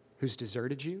 who's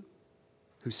deserted you,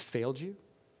 who's failed you,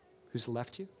 who's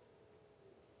left you.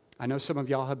 I know some of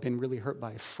y'all have been really hurt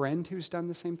by a friend who's done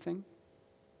the same thing.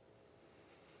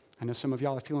 I know some of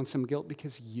y'all are feeling some guilt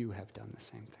because you have done the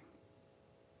same thing.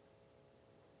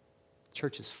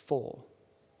 Church is full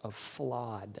of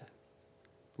flawed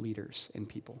leaders and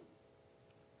people.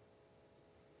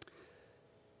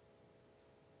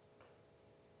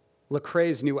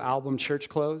 Lecrae's new album, Church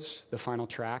Clothes, the final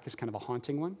track is kind of a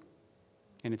haunting one.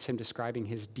 And it's him describing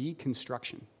his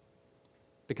deconstruction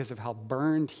because of how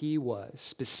burned he was,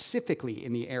 specifically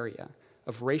in the area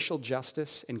of racial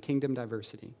justice and kingdom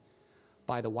diversity,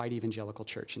 by the white evangelical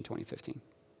church in 2015.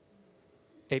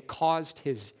 It caused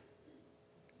his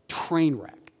train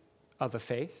wreck of a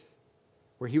faith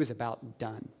where he was about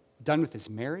done with his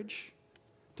marriage,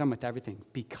 done with everything,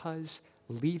 because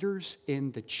leaders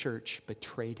in the church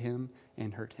betrayed him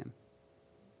and hurt him.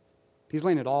 He's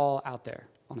laying it all out there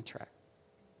on a track.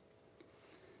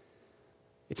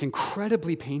 It's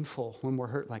incredibly painful when we're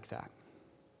hurt like that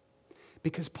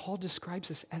because Paul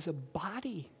describes us as a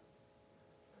body.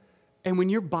 And when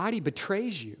your body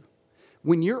betrays you,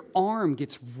 when your arm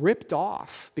gets ripped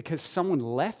off because someone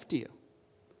left you,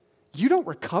 you don't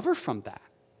recover from that.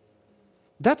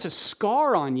 That's a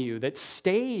scar on you that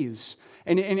stays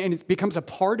and it becomes a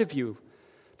part of you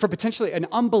for potentially an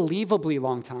unbelievably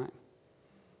long time.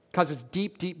 Causes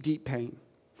deep, deep, deep pain.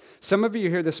 Some of you are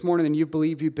here this morning and you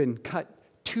believe you've been cut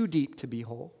too deep to be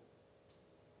whole.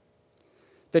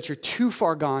 That you're too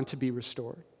far gone to be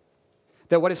restored.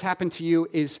 That what has happened to you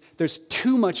is there's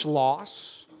too much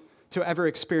loss to ever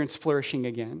experience flourishing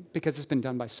again because it's been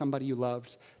done by somebody you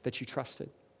loved that you trusted.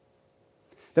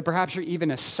 That perhaps you're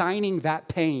even assigning that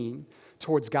pain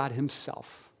towards God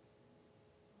himself.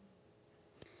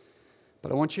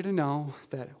 But I want you to know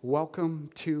that welcome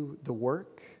to the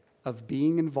work of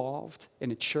being involved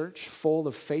in a church full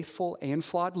of faithful and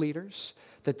flawed leaders,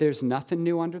 that there's nothing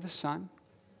new under the sun,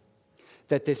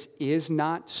 that this is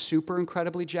not super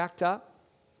incredibly jacked up.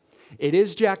 It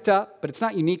is jacked up, but it's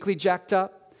not uniquely jacked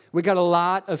up. We got a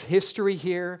lot of history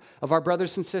here of our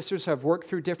brothers and sisters who have worked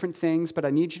through different things, but I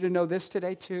need you to know this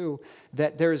today too,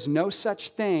 that there is no such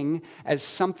thing as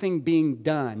something being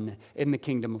done in the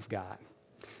kingdom of God.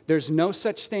 There's no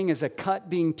such thing as a cut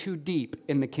being too deep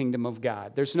in the kingdom of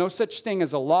God. There's no such thing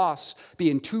as a loss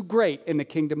being too great in the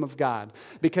kingdom of God.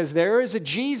 Because there is a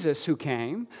Jesus who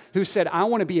came, who said, I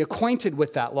want to be acquainted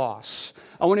with that loss.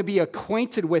 I want to be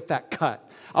acquainted with that cut.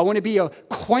 I want to be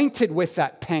acquainted with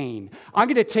that pain. I'm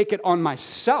going to take it on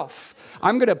myself.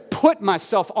 I'm going to put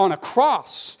myself on a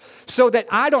cross so that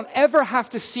I don't ever have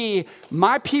to see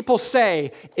my people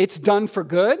say, it's done for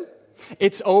good.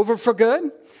 It's over for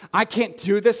good. I can't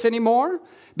do this anymore,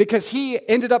 because he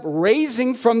ended up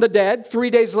raising from the dead 3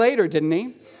 days later, didn't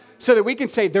he? So that we can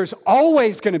say there's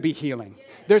always going to be healing.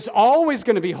 There's always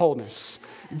going to be wholeness.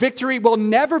 Victory will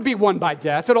never be won by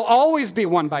death. It'll always be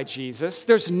won by Jesus.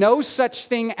 There's no such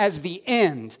thing as the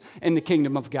end in the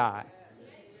kingdom of God.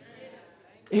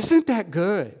 Isn't that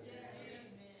good?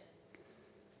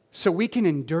 So we can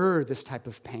endure this type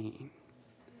of pain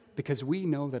because we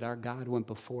know that our God went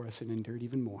before us and endured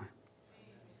even more.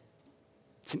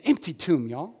 It's an empty tomb,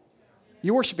 y'all.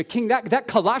 You worship a king. That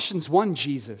Colossians 1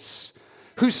 Jesus,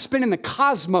 who's spinning the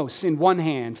cosmos in one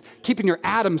hand, keeping your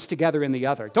atoms together in the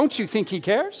other. Don't you think he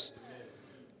cares?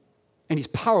 And he's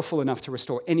powerful enough to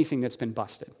restore anything that's been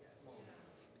busted,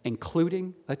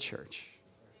 including a church.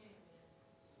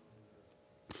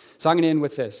 So I'm going to end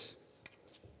with this.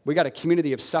 We got a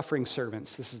community of suffering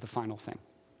servants. This is the final thing.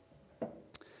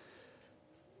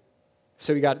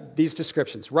 So we got these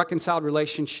descriptions: reconciled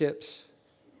relationships,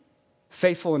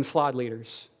 faithful and flawed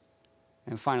leaders,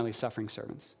 and finally, suffering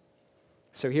servants.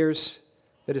 So here's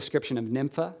the description of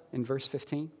Nympha in verse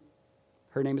 15.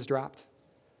 Her name is dropped.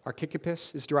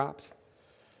 Archippus is dropped.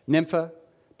 Nympha,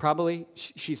 probably,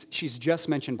 she's just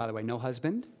mentioned, by the way, no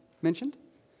husband mentioned.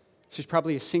 So she's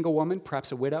probably a single woman,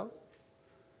 perhaps a widow.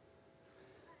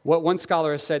 What one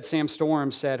scholar has said, Sam Storm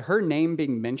said, her name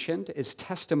being mentioned is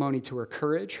testimony to her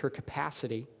courage, her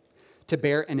capacity to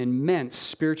bear an immense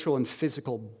spiritual and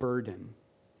physical burden,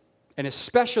 and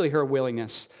especially her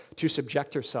willingness to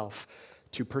subject herself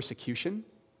to persecution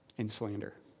and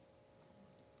slander.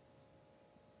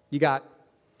 You got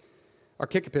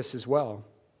Archippus as well,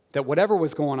 that whatever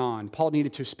was going on, Paul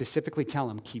needed to specifically tell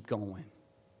him, keep going.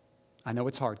 I know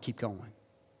it's hard, keep going.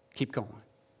 Keep going.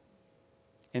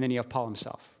 And then you have Paul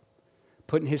himself,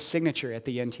 putting his signature at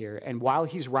the end here. And while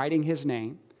he's writing his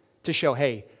name to show,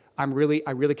 hey, I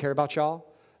really care about y'all,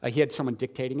 he had someone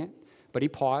dictating it, but he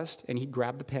paused and he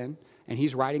grabbed the pen and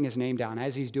he's writing his name down.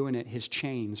 As he's doing it, his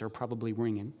chains are probably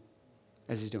ringing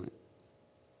as he's doing it.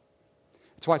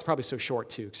 That's why it's probably so short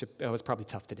too, because it was probably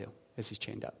tough to do as he's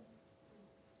chained up.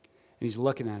 And he's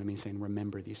looking at him and he's saying,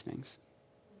 remember these things.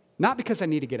 Not because I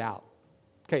need to get out.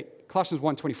 Okay, Colossians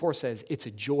 1:24 says it's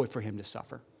a joy for him to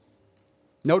suffer.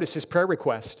 Notice his prayer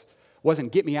request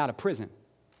wasn't get me out of prison.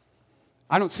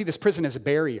 I don't see this prison as a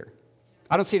barrier.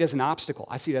 I don't see it as an obstacle.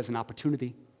 I see it as an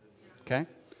opportunity. Okay?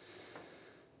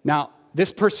 Now,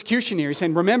 this persecution here, he's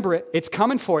saying, remember it. It's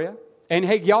coming for you. And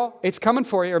hey, y'all, it's coming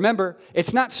for you. Remember,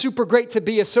 it's not super great to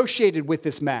be associated with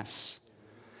this mess.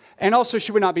 And also,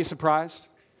 she would not be surprised.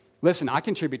 Listen, I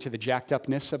contribute to the jacked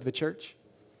upness of the church.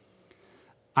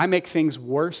 I make things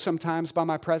worse sometimes by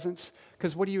my presence,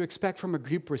 because what do you expect from a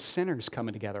group of sinners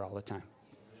coming together all the time?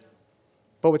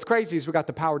 But what's crazy is we got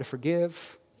the power to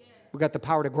forgive. We got the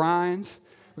power to grind.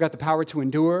 We got the power to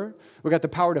endure. We got the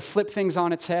power to flip things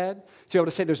on its head, to be able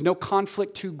to say there's no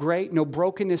conflict too great, no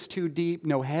brokenness too deep,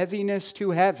 no heaviness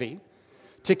too heavy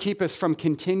to keep us from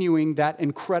continuing that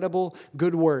incredible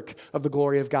good work of the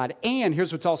glory of God. And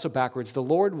here's what's also backwards. The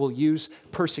Lord will use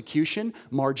persecution,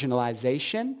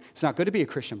 marginalization. It's not good to be a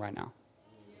Christian right now.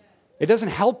 It doesn't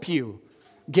help you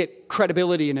get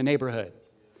credibility in a neighborhood.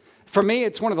 For me,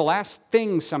 it's one of the last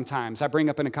things sometimes I bring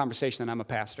up in a conversation that I'm a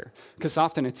pastor, because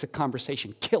often it's a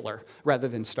conversation killer rather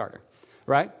than starter,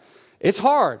 right? It's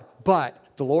hard, but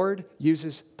the Lord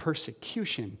uses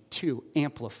persecution to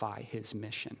amplify his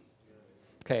mission.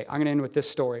 Okay, I'm going to end with this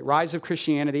story. Rise of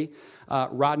Christianity,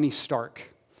 Rodney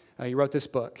Stark. He wrote this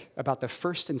book about the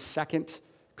first and second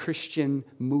Christian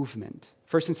movement,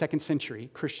 first and second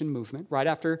century Christian movement, right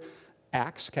after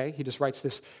Acts, okay? He just writes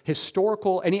this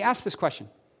historical, and he asks this question: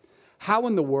 how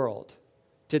in the world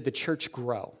did the church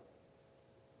grow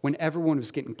when everyone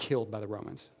was getting killed by the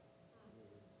Romans?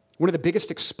 One of the biggest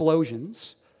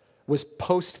explosions was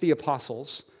post the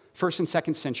apostles, first and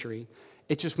second century.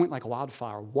 It just went like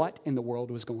wildfire. What in the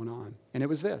world was going on? And it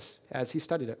was this, as he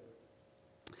studied it.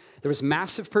 There was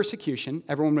massive persecution.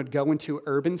 Everyone would go into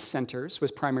urban centers, was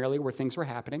primarily where things were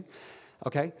happening.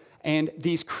 Okay? And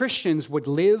these Christians would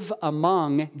live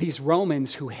among these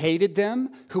Romans who hated them,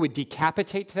 who would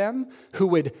decapitate them, who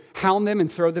would hound them and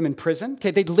throw them in prison.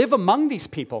 Okay, they'd live among these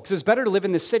people because it's better to live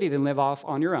in the city than live off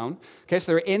on your own. Okay,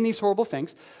 so they're in these horrible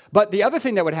things. But the other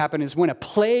thing that would happen is when a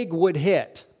plague would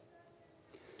hit,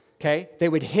 okay, they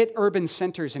would hit urban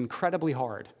centers incredibly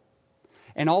hard.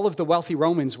 And all of the wealthy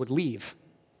Romans would leave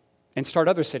and start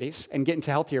other cities and get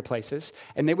into healthier places.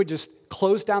 And they would just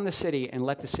close down the city and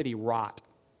let the city rot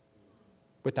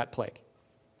with that plague.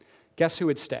 Guess who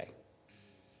would stay?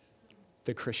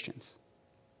 The Christians.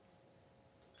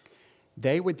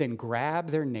 They would then grab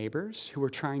their neighbors who were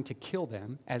trying to kill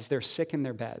them as they're sick in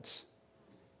their beds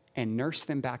and nurse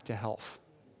them back to health.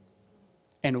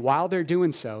 And while they're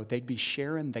doing so, they'd be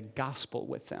sharing the gospel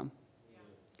with them.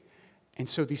 And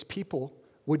so these people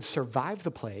would survive the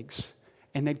plagues,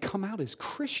 and they'd come out as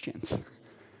Christians.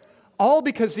 All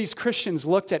because these Christians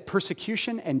looked at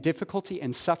persecution and difficulty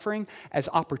and suffering as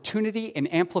opportunity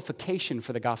and amplification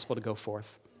for the gospel to go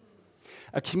forth.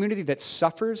 A community that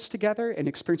suffers together and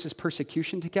experiences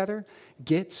persecution together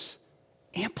gets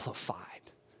amplified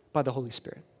by the Holy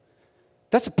Spirit.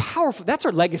 That's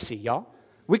our legacy, y'all.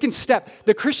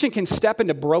 The Christian can step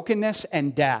into brokenness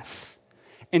and death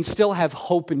and still have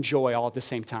hope and joy all at the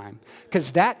same time.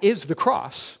 Because that is the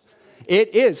cross.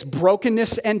 It is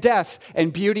brokenness and death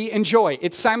and beauty and joy.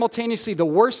 It's simultaneously the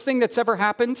worst thing that's ever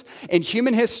happened in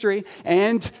human history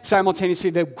and simultaneously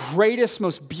the greatest,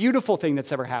 most beautiful thing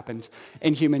that's ever happened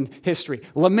in human history.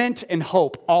 Lament and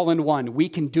hope all in one. We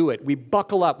can do it. We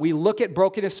buckle up. We look at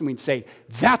brokenness and we say,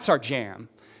 that's our jam.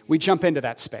 We jump into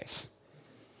that space.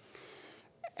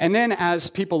 And then as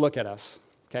people look at us,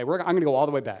 okay, I'm going to go all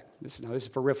the way back. This is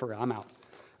for real, I'm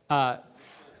out.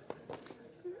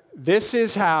 This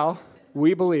is how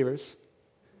we believers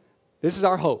This is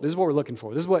our hope. This is what we're looking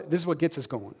for. This is what gets us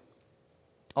going.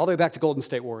 All the way back to Golden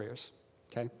State Warriors,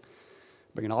 okay?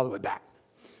 Bring it all the way back.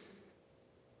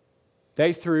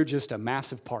 They threw just a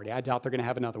massive party. I doubt they're going to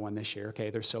have another one this year, okay?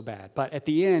 They're so bad. But at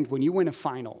the end, when you win a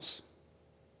finals,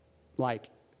 like,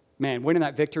 man, winning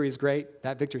that victory is great.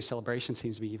 That victory celebration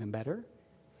seems to be even better.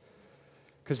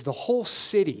 Because the whole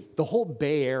city, the whole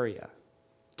Bay Area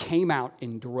came out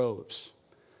in droves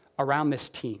around this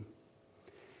team.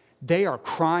 They are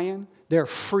crying. They're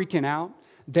freaking out.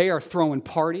 They are throwing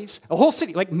parties. A whole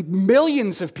city, like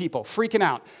millions of people freaking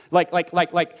out.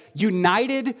 Like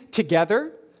united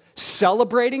together,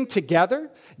 celebrating together,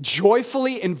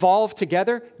 joyfully involved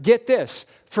together. Get this,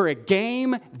 for a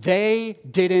game they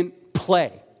didn't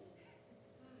play.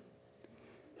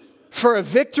 For a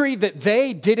victory that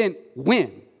they didn't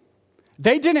win.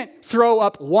 They didn't throw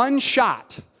up one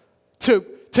shot to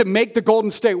make the Golden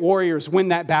State Warriors win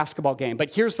that basketball game. But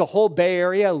here's the whole Bay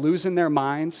Area losing their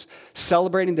minds,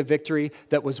 celebrating the victory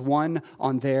that was won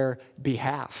on their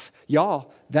behalf.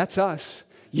 Y'all, that's us.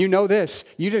 You know this.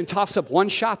 You didn't toss up one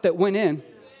shot that went in.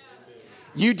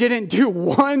 You didn't do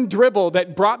one dribble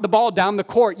that brought the ball down the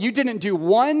court. You didn't do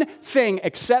one thing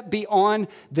except be on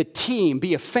the team,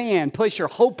 be a fan, place your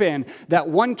hope in that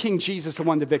one King Jesus that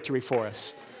won the victory for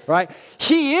us. Right?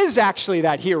 He is actually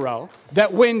that hero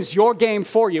that wins your game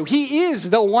for you. He is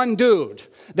the one dude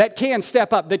that can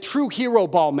step up, the true hero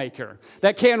ball maker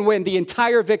that can win the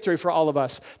entire victory for all of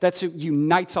us. That's who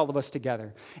unites all of us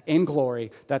together in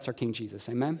glory. That's our King Jesus.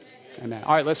 Amen? Amen.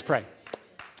 All right, let's pray.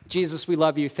 Jesus, we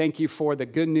love you. Thank you for the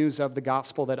good news of the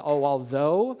gospel that,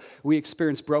 although we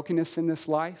experience brokenness in this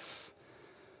life,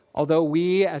 although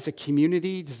we as a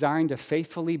community desiring to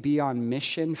faithfully be on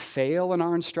mission fail in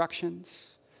our instructions,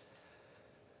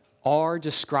 are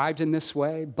described in this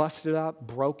way, busted up,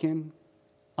 broken,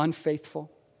 unfaithful.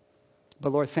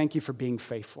 But Lord, thank you for being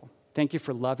faithful. Thank you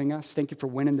for loving us. Thank you for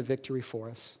winning the victory for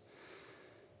us.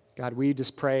 God, we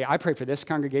just pray. I pray for this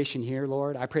congregation here,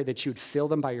 Lord. I pray that you would fill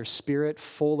them by your Spirit,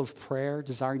 full of prayer,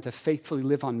 desiring to faithfully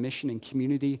live on mission and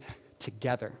community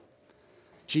together.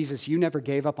 Jesus, you never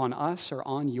gave up on us or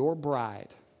on your bride.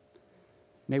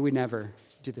 May we never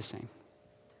do the same.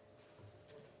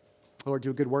 Lord,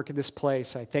 do a good work in this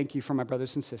place. I thank you for my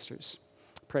brothers and sisters.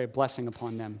 Pray a blessing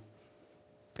upon them.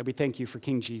 And we thank you for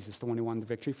King Jesus, the one who won the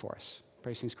victory for us.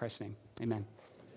 Praise in Christ's name. Amen.